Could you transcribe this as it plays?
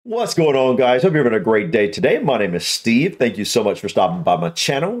What's going on, guys? Hope you're having a great day today. My name is Steve. Thank you so much for stopping by my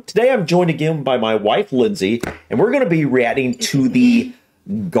channel. Today I'm joined again by my wife, Lindsay, and we're going to be reacting to the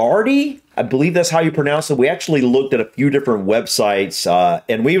Gardai. I believe that's how you pronounce it. We actually looked at a few different websites,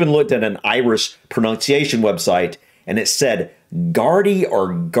 and we even looked at an Irish pronunciation website, and it said Gardai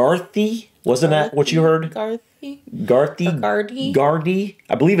or Garthy. Wasn't that what you heard? Garthy? Garthy? Gardai? Gardai?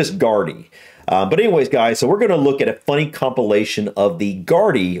 I believe it's Gardai. But anyways, guys, so we're going to look at a funny compilation of the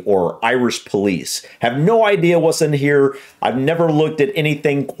Gardai, or Irish police. Have no idea what's in here. I've never looked at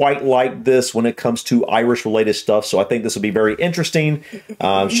anything quite like this when it comes to Irish-related stuff, so I think this will be very interesting.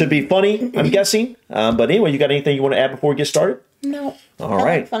 Should be funny, I'm guessing. But anyway, you got anything you want to add before we get started? No. All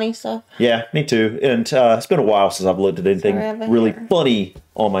right. Like funny stuff. Yeah, me too. And it's been a while since I've looked at anything really funny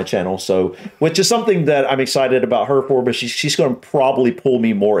on my channel, so which is something that I'm excited about her for, but she's going to probably pull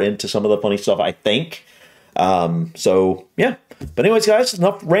me more into some of the funny stuff, I think. So, yeah. But anyways, guys,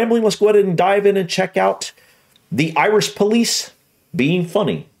 enough rambling. Let's go ahead and dive in and check out the Irish police being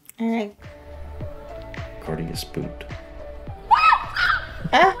funny. All right. Gardai is spooked.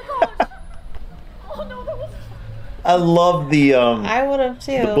 I love the I would have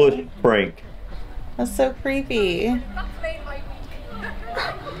too. the bush prank. That's so creepy.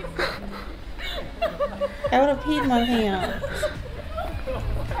 I would have peed my pants.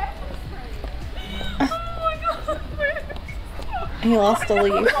 He lost a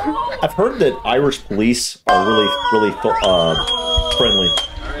leaf. I've heard that Irish police are really friendly.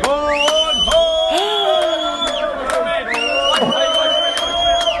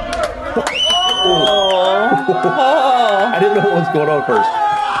 I didn't know what was going on first.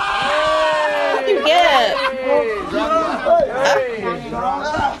 What did you get?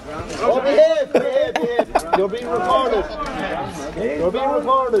 You're being recorded. You're being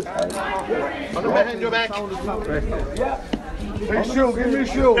recorded. Put them behind your back. Hey, shoe, give me a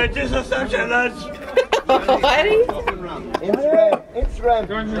shoe. It's just a section, lads. What?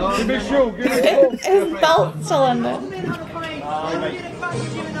 Instagram. Give me a shoe. Give me a shoe. His belt's still in there.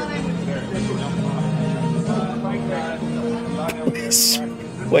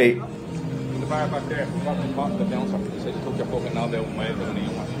 Wait.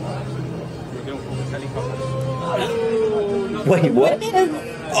 Wait, what?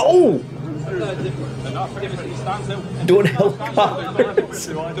 Oh! Doing helicopters.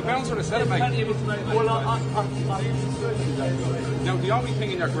 The bouncer said it, mate. Now, the only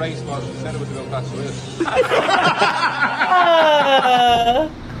thing in your grace was she said it was about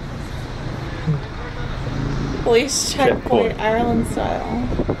that Police checkpoint, Ireland style.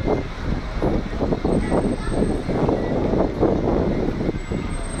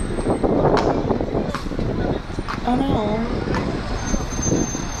 Oh no.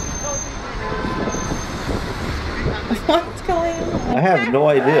 What's going on? I have no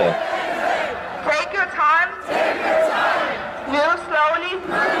idea. Take your time. Take your time. Move slowly.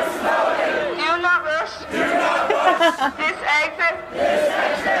 Move slowly. Do not rush. Do not rush. This exit. This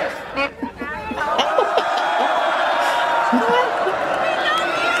exit. This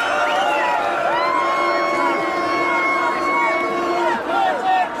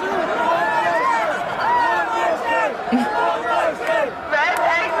red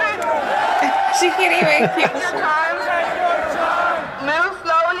exit. She can't even keep Take your time. Move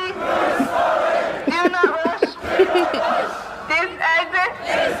slowly. Do not rush. This exit.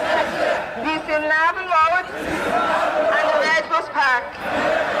 This is Navan Road. And the red bus park.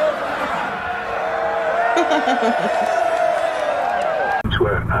 To a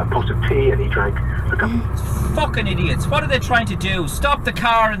pot of tea and he drank a cup. Fucking idiots. What are they trying to do? Stop the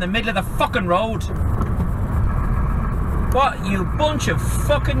car in the middle of the fucking road. What, you bunch of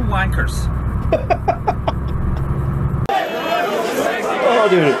fucking wankers. Oh,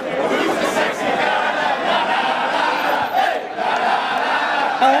 dude.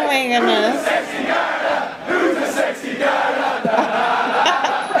 Oh my goodness. Who's the sexy Garda?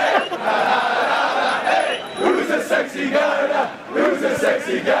 Who's the sexy Garda? Who's the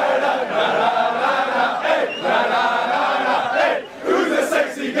sexy Garda? Who's the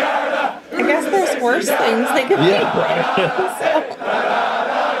sexy Garda? I guess there's worse things they could Yeah.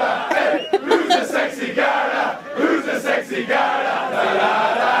 Who's the sexy Garda? Who's the sexy Garda?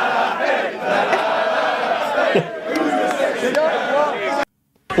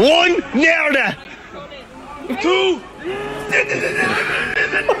 One, Nerda. Two.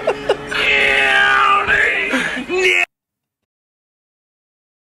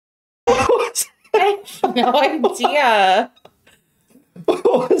 I have no idea.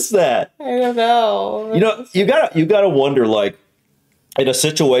 What was that? I don't know. You know, you gotta wonder, like, in a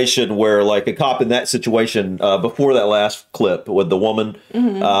situation where, like, a cop in that situation, before that last clip with the woman,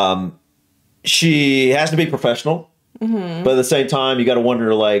 she has to be professional, but at the same time, you got to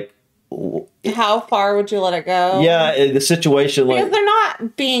wonder, like, how far would you let it go? yeah, in the situation, like, because they're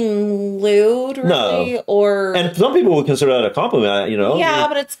not being lewd, really, or and some people would consider that a compliment, you know. yeah,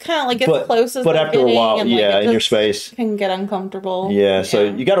 but it's kind of like as close as but they're after a while, and, yeah, like, in your space can get uncomfortable. Yeah, so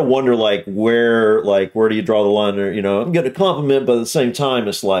you got to wonder, like, where do you draw the line? Or, you know, I'm getting a compliment, but at the same time,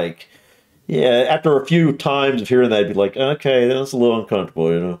 it's like, yeah, after a few times of hearing that, I'd be like, okay, that's a little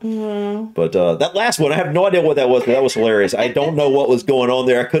uncomfortable, you know. But that last one, I have no idea what that was, but that was hilarious. I don't know what was going on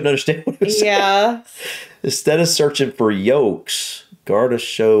there. I couldn't understand what it was saying. Instead of searching for yolks, Garda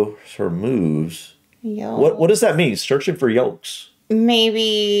shows her moves. What does that mean? Searching for yolks?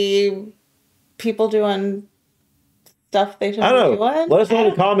 Maybe people doing stuff they shouldn't be doing. Let us know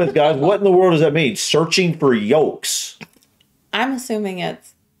in the comments, guys. What in the world does that mean? Searching for yolks. I'm assuming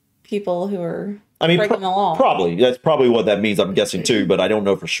it's people who are breaking the law. Probably. That's probably what that means, I'm guessing, too, but I don't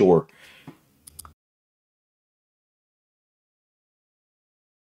know for sure.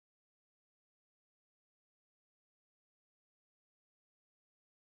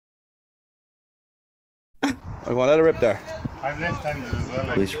 I want to let her rip there. I'm left-handed as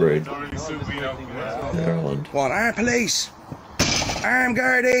well. Police raid. Ireland. What? Arm police! Arm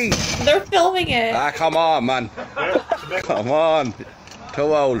Gardai! They're filming it. Ah, come on, man. Come on.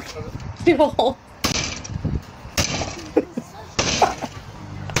 Too old. Too old. You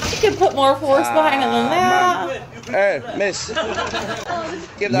could put more force behind it than that. Hey, miss.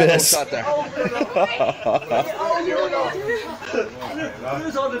 Give that little shot there.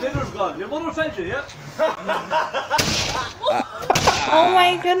 Oh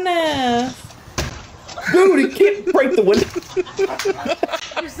my goodness. Dude, he can't break the window.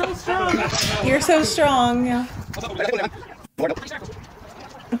 You're so strong. You're so strong, yeah.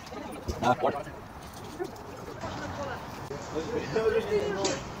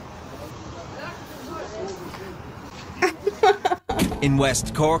 In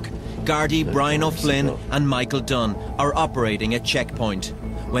West Cork, Gardaí Brian O'Flynn and Michael Dunn are operating a checkpoint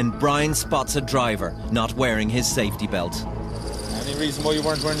when Brian spots a driver not wearing his safety belt. Any reason why you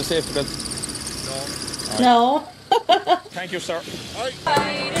weren't wearing the safety belt? No. Thank you, sir.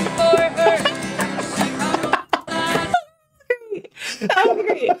 That was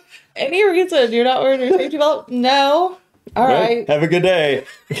great. Any reason you're not wearing your safety belt? No. All right. Have a good day.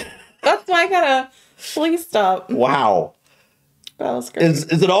 That's my kind of police stop. Wow. That was great.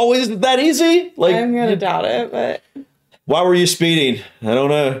 Is it always that easy? Like, I'm gonna doubt it, but why were you speeding? I don't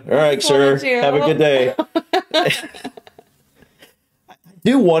know. All right, sir. Have a good day. I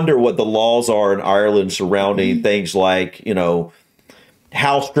do wonder what the laws are in Ireland surrounding things like, you know,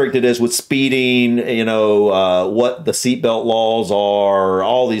 how strict it is with speeding, you know, what the seatbelt laws are,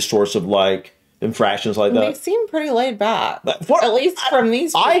 all these sorts of, like, infractions like that. They seem pretty laid back. At least from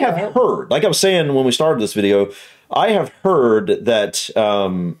these people. I have heard, like I was saying when we started this video, I have heard that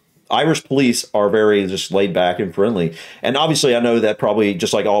Irish police are very just laid back and friendly. And obviously I know that probably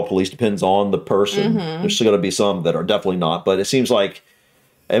just like all police depends on the person. There's still going to be some that are definitely not, but it seems like,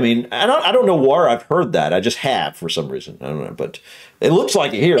 I mean, I don't know where I've heard that. I just have for some reason. I don't know, but it looks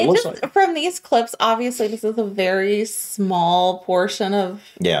like it here. It looks like from these clips, obviously this is a very small portion of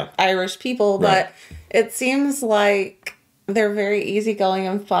Irish people, but it seems like they're very easygoing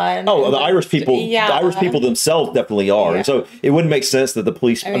and fun. Oh, and the Irish people, the Irish people themselves definitely are. And so it wouldn't make sense that the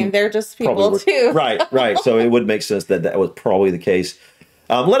police. I mean, they're just people too. Right. So it would make sense that that was probably the case.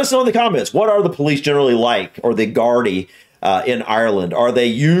 Let us know in the comments. What are the police generally like, or the Gardaí in Ireland? Are they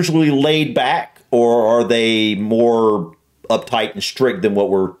usually laid back, or are they more uptight and strict than what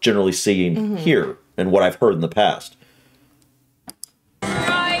we're generally seeing here and what I've heard in the past?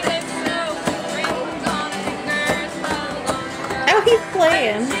 Oh, he's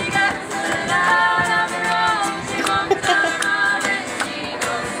playing.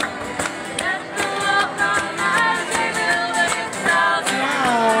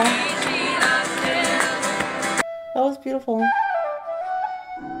 That was beautiful.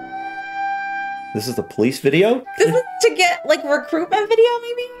 This is the police video? This is to get, like, recruitment video,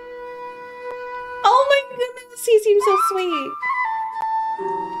 maybe? Oh my goodness, he seems so sweet.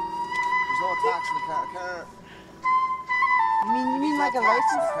 There's no tax in the car. You mean like a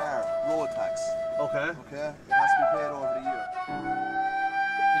license? Car, road tax. Okay. Okay. It has to be paid over the year.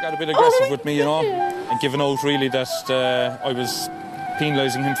 He got a bit aggressive with me, you know, and giving out really that I was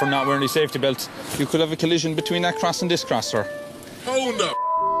penalising him for not wearing his safety belt. You could have a collision between that cross and this cross, sir. Hold up,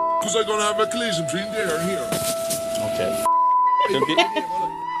 because I'm going to have a collision between there and here. Okay.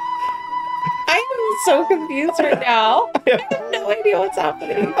 I am so confused right now. I have no idea what's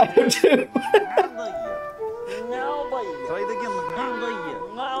happening. I do too.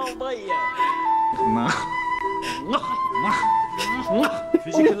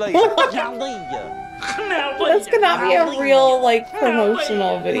 This cannot be a real, like,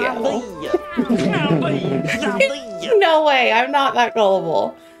 promotional video. No way, I'm not that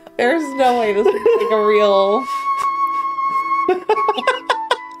gullible. There's no way this is like a real...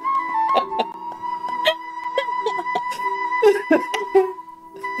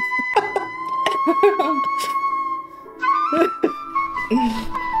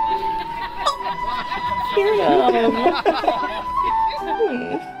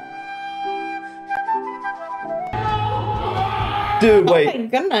 Dude, wait. Oh my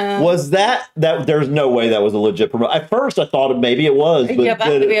goodness. Was that there's no way that was a legit promo. At first I thought maybe it was, but yeah, that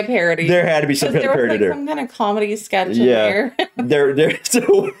had to be a parody. There had to be some kind of parody there. Some kind of comedy sketch in there.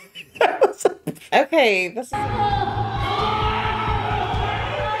 So okay, this is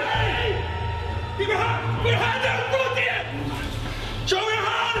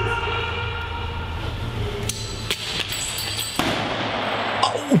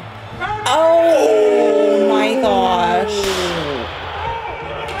Oh my gosh.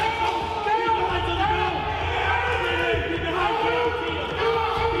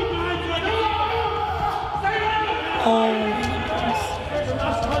 Oh my goodness.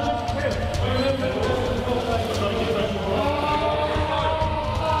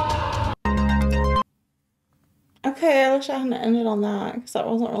 Okay, I wish I hadn't ended on that because that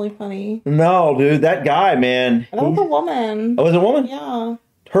wasn't really funny. No, dude, that guy, man. That was a woman. Oh, was it a woman? Yeah.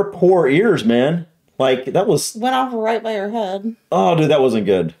 Her poor ears, man. Like, that was... Went off right by her head. Oh, dude, that wasn't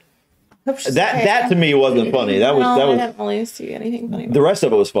good. That to me wasn't funny. That was... I didn't really see anything funny. The rest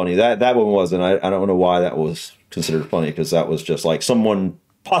of it was funny. That one wasn't. I don't know why that was considered funny, because that was just like someone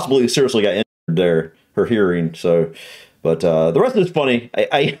possibly seriously got injured there, her hearing. So, but the rest of it's funny.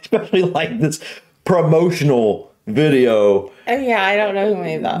 I especially like this promotional video. Oh, yeah, I don't know who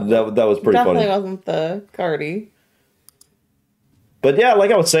made that. That was pretty funny. Definitely wasn't the Gardy. But yeah, like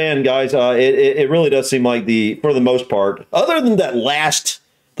I was saying, guys, it really does seem like for the most part, other than the last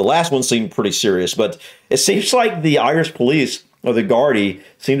one seemed pretty serious, but it seems like the Irish police or the Gardaí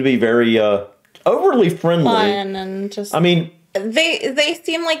seem to be very overly friendly. Fun and just... I mean... They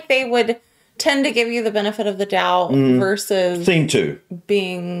seem like they would tend to give you the benefit of the doubt versus... Seem to.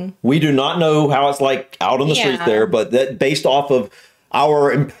 Being... We do not know how it's like out on the streets there, but that based off of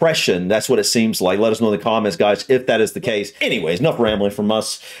our impression, that's what it seems like. Let us know in the comments, guys, if that is the case. Anyways, enough rambling from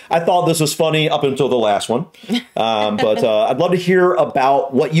us. I thought this was funny up until the last one. But I'd love to hear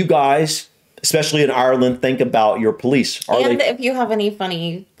about what you guys, especially in Ireland, think about your police. If you have any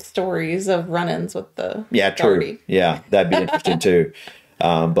funny stories of run-ins with the true. Yeah, that'd be interesting too.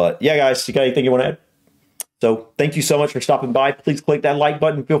 But yeah, guys, you got anything you want to add? So thank you so much for stopping by. Please click that like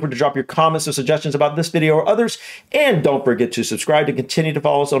button. Feel free to drop your comments or suggestions about this video or others. And don't forget to subscribe to continue to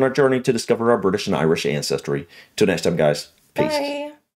follow us on our journey to discover our British and Irish ancestry. Till next time, guys. Peace. Bye.